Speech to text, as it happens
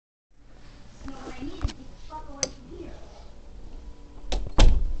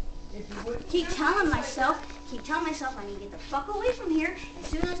keep telling myself I need to get the fuck away from here. As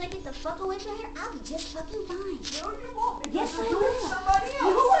soon as I get the fuck away from here, I'll be just fucking fine. No, you won't. Yes, I will. will. Somebody else. No,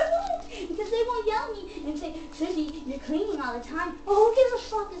 I won't. Because they won't yell at me and say, Sissy, you're cleaning all the time. Oh, who gives a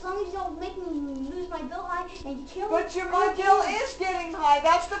fuck as long as you don't make me lose my bill high and you kill me? But my bill is getting high.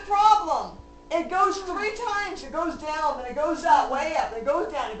 That's the problem. It goes 3 times. It goes down, then it goes up, way up, then it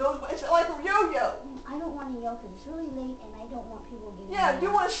goes down. It goes. It's like a yo-yo. I don't want to yell because it's really late and I don't want people getting Yeah,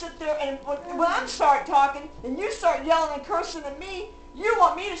 you want to sit there and when I start talking and you start yelling and cursing at me, you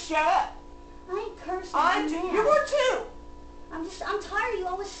want me to shut up. I ain't cursing. You were too. I'm tired of you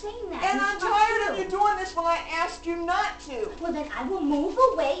always saying that. And I'm tired of you doing this when I ask you not to. Well, then I will move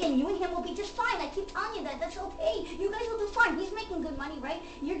away and you and him will be just fine. I keep telling you that. That's okay. You guys will do fine. He's making good money, right?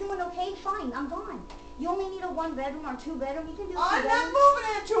 You're doing okay? Fine. I'm gone. You only need a 1-bedroom or 2-bedroom. You can do 2 I'm bedrooms. not moving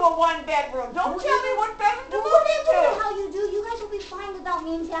into a 1-bedroom. Don't tell me what bedroom to move Whatever into. the hell you do, you guys will be fine without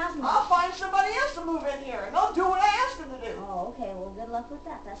me and Jasmine. I'll find somebody else to move in here and they'll do what I ask them to do. Oh, okay. Well, good luck with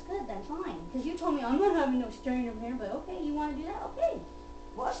that. That's good then. Fine. Because you told me I'm not having no stranger here, but okay, you want to do that? Okay.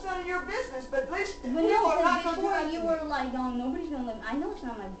 Well, that's none of your business, but at least But people no, are not going to do before that to you me. were like, oh, nobody's going to live. I know it's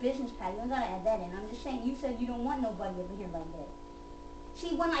not my business, Patty. You got to add that in. I'm just saying, you said you don't want nobody over here like that.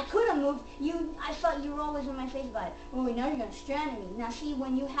 See, when I could have moved, I thought you were always in my face about it. Oh, now you're going to strand me. Now, see,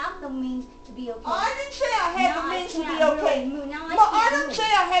 when you have the means to be okay. I didn't say I had the means to be okay. I didn't say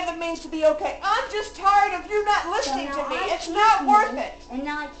I had the means to be okay. I'm just tired of you not listening to me. It's not worth it. And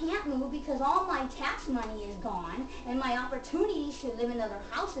now I can't move because all my tax money is gone, and my opportunities to live in other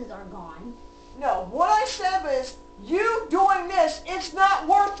houses are gone. No, what I said was, you doing this, it's not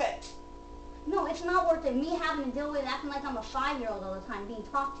worth it. No, it's not worth it. Me having to deal with acting like I'm a 5-year-old all the time, being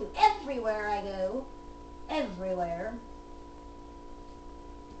talked to everywhere I go. Everywhere.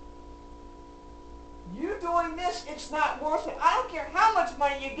 You doing this, it's not worth it. I don't care how much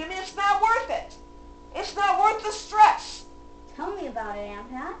money you give me, it's not worth it. It's not worth the stress. Tell me about it,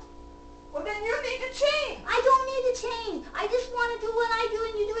 Aunt Pat. Well, then you need to change. I don't need to change. I just want to do what I do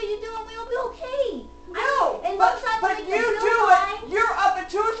and you do what you do and we'll be okay. No, and but make you the bill do high. it. You're up at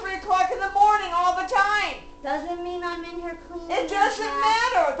 2 or 3 o'clock in the morning all the time. Doesn't mean I'm in here cleaning. It doesn't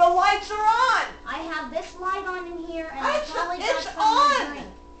matter. The lights are on. I have this light on in here and I probably got It's some on. to drink.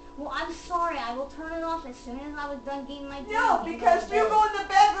 Well, I'm sorry. I will turn it off as soon as I was done getting my drink. No, because you go in the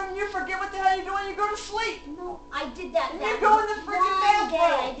bedroom, you forget what the hell you're doing, you go to sleep. No, I did that. You go in the freaking bathroom.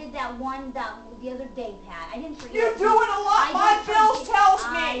 I did that the other day, Pat. I didn't forget. You do it a lot. My bill tells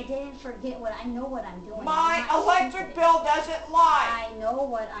I me. didn't forget what I know what I'm doing. My electric bill doesn't lie. I know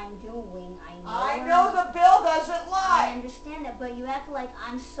what I'm doing. I know the bill doesn't lie. I understand that, but you act like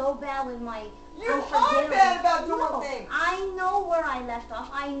I'm so bad with my. You are bad about doing things. I know where I left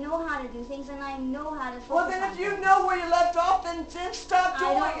off. I know how to do things, and I know how to focus Well, then on if you things. know where you left off, then stop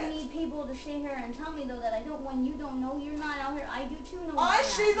doing it. I don't need people to sit here and tell me, though, that I don't. When you don't know, you're not out here. I do, too, know. I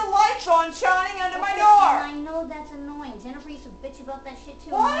see the lights on shining under my And door. I know that's annoying. Jennifer used to bitch about that shit,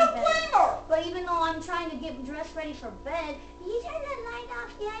 too. Well, I don't blame her. But even though I'm trying to get dressed ready for bed, you turn the light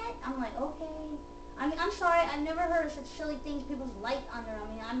off yet? I'm like, okay. I mean, I'm sorry, I've never heard of such silly things, people's light under.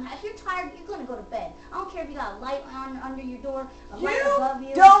 I mean, if you're tired, you're going to go to bed. I don't care if you got a light on under your door, a light above you.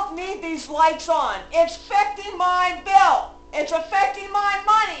 You don't need these lights on. It's affecting my bill. It's affecting my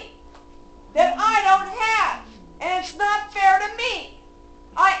money that I don't have. And it's not fair to me.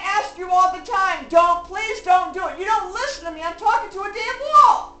 I ask you all the time, please don't do it. You don't listen to me. I'm talking to a damn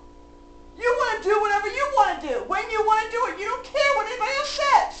wall.